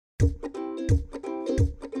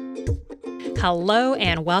Hello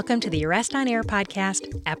and welcome to the Eurest on Air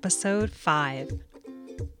podcast, episode 5.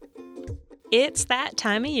 It's that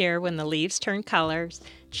time of year when the leaves turn colors,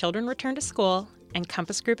 children return to school, and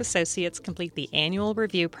Compass Group associates complete the annual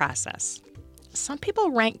review process. Some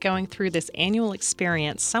people rank going through this annual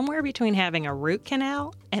experience somewhere between having a root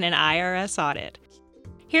canal and an IRS audit.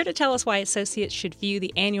 Here to tell us why associates should view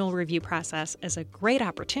the annual review process as a great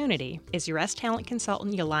opportunity is Eurest talent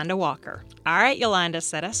consultant Yolanda Walker. All right, Yolanda,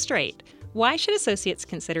 set us straight. Why should associates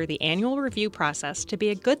consider the annual review process to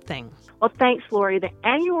be a good thing? Well, thanks, Lori. The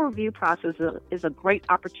annual review process is a great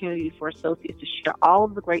opportunity for associates to share all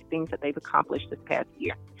of the great things that they've accomplished this past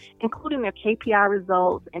year, including their KPI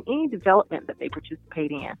results and any development that they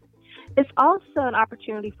participate in. It's also an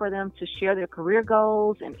opportunity for them to share their career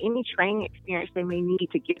goals and any training experience they may need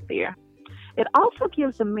to get there. It also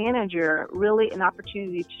gives the manager really an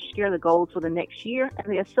opportunity to share the goals for the next year and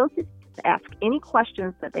the associates to ask any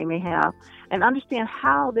questions that they may have and understand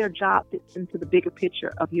how their job fits into the bigger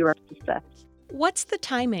picture of your success. What's the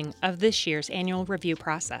timing of this year's annual review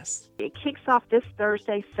process? It kicks off this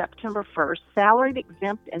Thursday, September 1st. Salaried,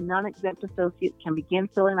 exempt, and non-exempt associates can begin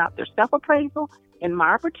filling out their self-appraisal in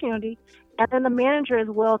My Opportunity, and then the manager as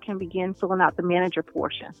well can begin filling out the manager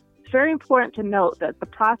portion. It's very important to note that the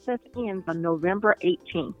process ends on November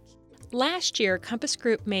 18th. Last year, Compass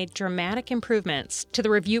Group made dramatic improvements to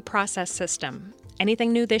the review process system.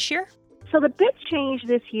 Anything new this year? So the big change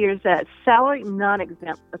this year is that salaried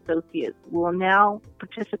non-exempt associates will now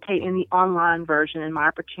participate in the online version in My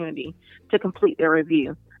Opportunity to complete their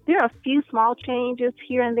review. There are a few small changes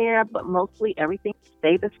here and there, but mostly everything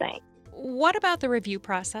stays the same. What about the review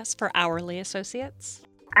process for hourly associates?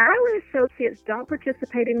 Hourly associates don't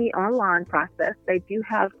participate in the online process. They do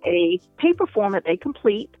have a paper form that they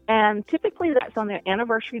complete, and typically that's on their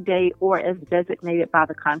anniversary date or as designated by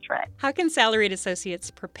the contract. How can salaried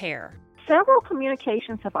associates prepare? Several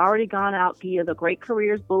communications have already gone out via the Great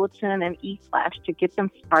Careers Bulletin and eFlash to get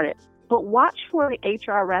them started. But watch for the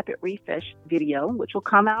HR Rapid Refresh video, which will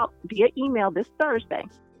come out via email this Thursday.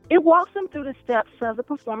 It walks them through the steps of the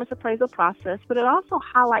performance appraisal process, but it also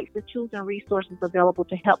highlights the tools and resources available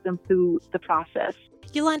to help them through the process.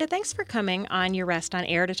 Yolanda, thanks for coming on Eurest on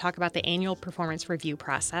Air to talk about the annual performance review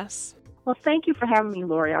process. Well, thank you for having me,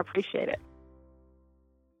 Lori. I appreciate it.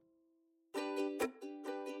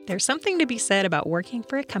 There's something to be said about working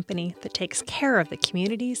for a company that takes care of the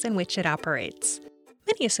communities in which it operates.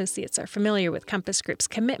 Many associates are familiar with Compass Group's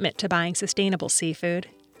commitment to buying sustainable seafood,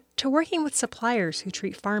 to working with suppliers who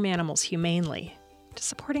treat farm animals humanely, to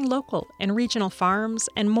supporting local and regional farms,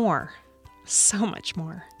 and more. So much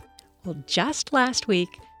more. Well, just last week,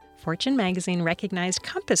 Fortune magazine recognized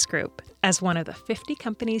Compass Group as one of the 50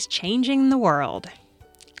 companies changing the world.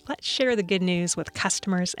 Let's share the good news with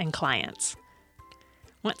customers and clients.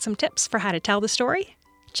 Want some tips for how to tell the story?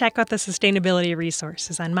 Check out the sustainability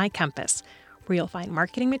resources on My Compass, where you'll find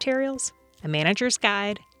marketing materials, a manager's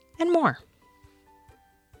guide, and more.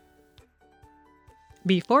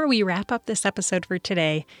 Before we wrap up this episode for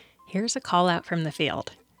today, here's a call out from the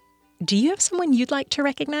field. Do you have someone you'd like to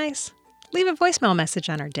recognize? Leave a voicemail message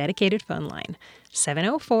on our dedicated phone line,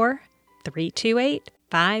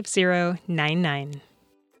 704-328-5099.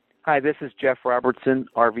 Hi, this is Jeff Robertson,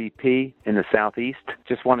 RVP in the Southeast.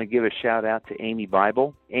 Just want to give a shout out to Amy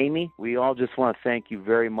Bible. Amy, we all just want to thank you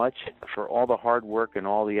very much for all the hard work and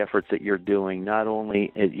all the efforts that you're doing, not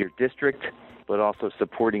only at your district, but also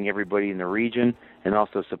supporting everybody in the region and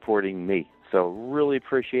also supporting me. So really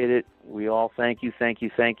appreciate it. We all thank you.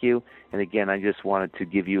 And again, I just wanted to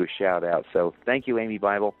give you a shout out. So thank you, Amy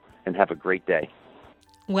Bible, and have a great day.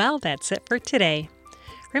 Well, that's it for today.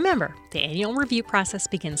 Remember, the annual review process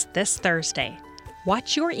begins this Thursday.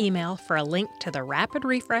 Watch your email for a link to the Rapid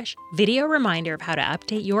Refresh video reminder of how to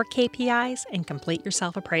update your KPIs and complete your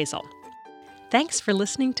self-appraisal. Thanks for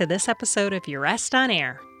listening to this episode of Eurest on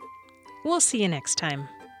Air. We'll see you next time.